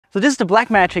So this is the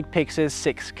Blackmagic Pyxis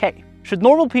 6K. Should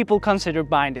normal people consider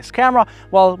buying this camera?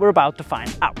 Well, we're about to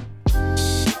find out.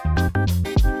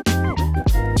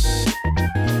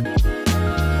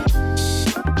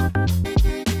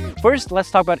 First,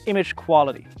 let's talk about image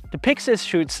quality. The Pyxis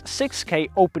shoots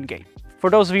 6K OpenGate. For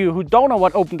those of you who don't know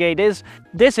what OpenGate is,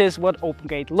 this is what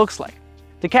OpenGate looks like.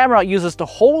 The camera uses the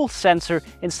whole sensor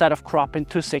instead of cropping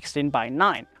to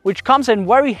 16:9, which comes in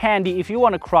very handy if you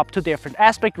want to crop to different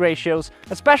aspect ratios,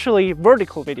 especially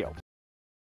vertical video.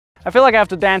 I feel like I have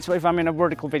to dance if I'm in a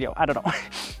vertical video, I don't know.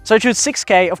 So it shoots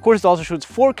 6K, of course it also shoots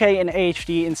 4K and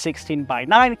HD in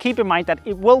 16:9. Keep in mind that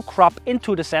it will crop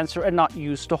into the sensor and not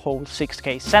use the whole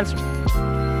 6K sensor.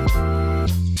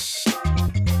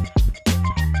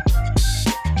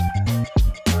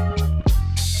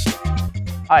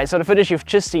 Alright, so the footage you've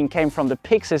just seen came from the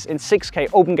Pyxis in 6K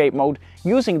OpenGate mode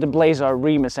using the Blazar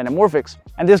Remus anamorphics,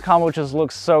 and this combo just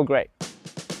looks so great.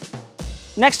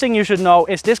 Next thing you should know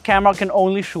is this camera can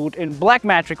only shoot in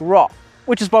Blackmagic RAW,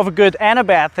 which is both a good and a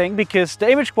bad thing because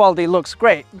the image quality looks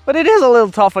great, but it is a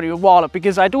little tough on your wallet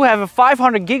because I do have a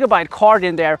 500GB card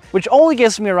in there, which only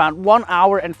gives me around 1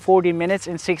 hour and 40 minutes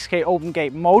in 6K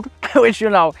OpenGate mode, which you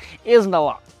know isn't a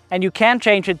lot. And you can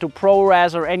change it to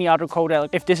ProRes or any other codec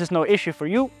if this is no issue for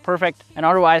you, perfect. And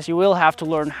otherwise you will have to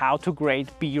learn how to grade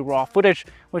B-RAW footage,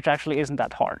 which actually isn't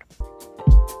that hard.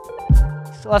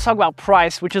 So let's talk about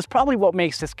price, which is probably what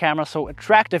makes this camera so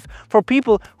attractive for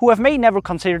people who have may never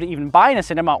considered even buying a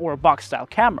cinema or a box style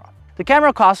camera. The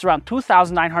camera costs around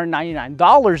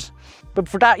 $2,999, but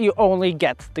for that you only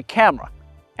get the camera.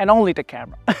 And only the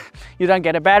camera. You don't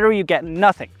get a battery, you get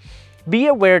nothing. Be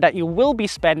aware that you will be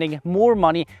spending more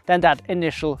money than that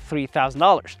initial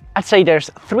 $3,000. I'd say there's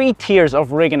 3 tiers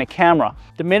of rig in a camera.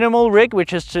 The minimal rig,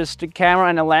 which is just the camera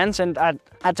and a lens, and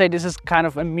I'd say this is kind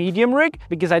of a medium rig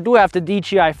because I do have the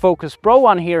DJI Focus Pro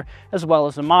on here as well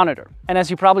as a monitor. And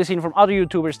as you've probably seen from other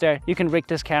YouTubers there, you can rig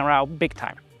this camera out big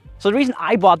time. So the reason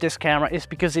I bought this camera is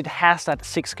because it has that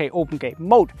 6K OpenGate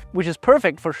mode, which is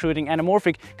perfect for shooting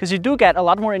anamorphic because you do get a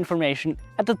lot more information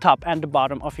at the top and the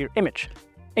bottom of your image,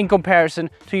 in comparison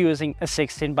to using a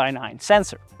 16:9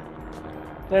 sensor.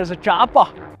 There's a chopper.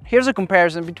 Here's a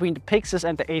comparison between the Pyxis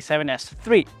and the A7S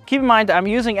III. Keep in mind that I'm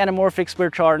using anamorphics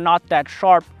which are not that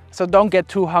sharp, so don't get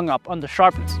too hung up on the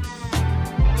sharpness.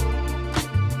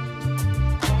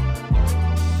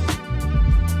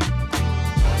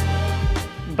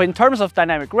 But in terms of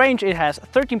dynamic range, it has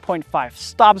 13.5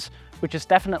 stops, which is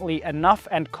definitely enough,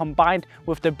 and combined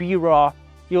with the B-RAW,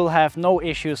 you'll have no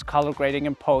issues color grading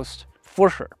in post. For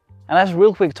sure. And let's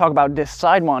real quick talk about this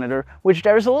side monitor, which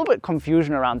there is a little bit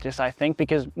confusion around this, I think,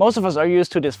 because most of us are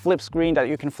used to this flip screen that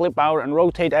you can flip out and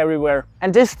rotate everywhere.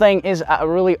 And this thing is at a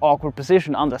really awkward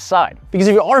position on the side. Because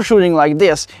if you are shooting like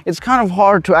this, it's kind of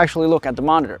hard to actually look at the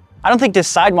monitor. I don't think this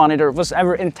side monitor was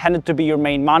ever intended to be your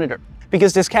main monitor,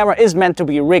 because this camera is meant to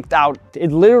be rigged out.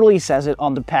 It literally says it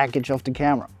on the package of the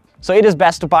camera. So it is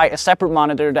best to buy a separate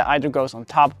monitor that either goes on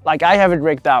top, like I have it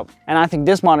rigged out. And I think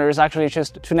this monitor is actually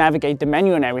just to navigate the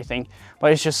menu and everything,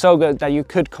 but it's just so good that you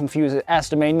could confuse it as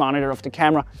the main monitor of the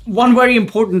camera. One very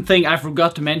important thing I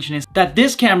forgot to mention is that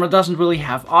this camera doesn't really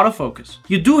have autofocus.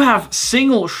 You do have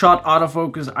single shot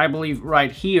autofocus, I believe,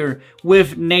 right here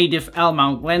with native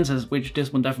L-mount lenses, which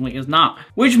this one definitely is not.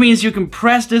 Which means you can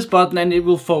press this button and it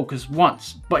will focus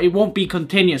once, but it won't be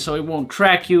continuous, so it won't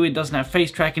track you, it doesn't have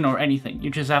face tracking or anything.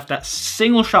 You just have that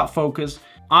single shot focus.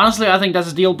 Honestly, I think that's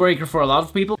a deal breaker for a lot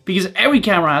of people because every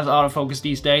camera has autofocus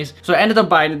these days. So I ended up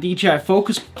buying the DJI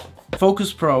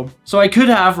Focus Pro, so I could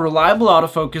have reliable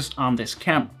autofocus on this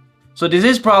camera. So this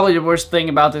is probably the worst thing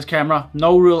about this camera,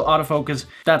 no real autofocus.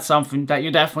 That's something that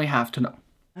you definitely have to know.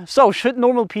 So should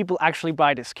normal people actually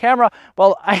buy this camera?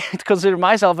 Well, I consider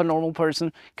myself a normal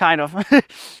person, kind of,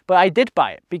 but I did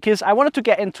buy it because I wanted to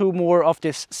get into more of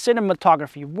this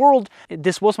cinematography world.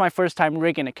 This was my first time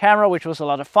rigging a camera, which was a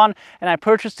lot of fun, and I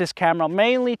purchased this camera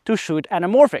mainly to shoot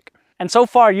anamorphic. And so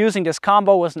far using this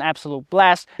combo was an absolute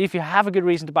blast. If you have a good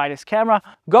reason to buy this camera,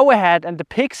 go ahead, and the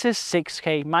Pyxis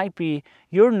 6K might be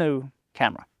your new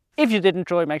camera. If you did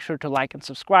enjoy, make sure to like and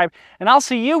subscribe, and I'll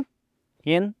see you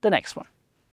in the next one.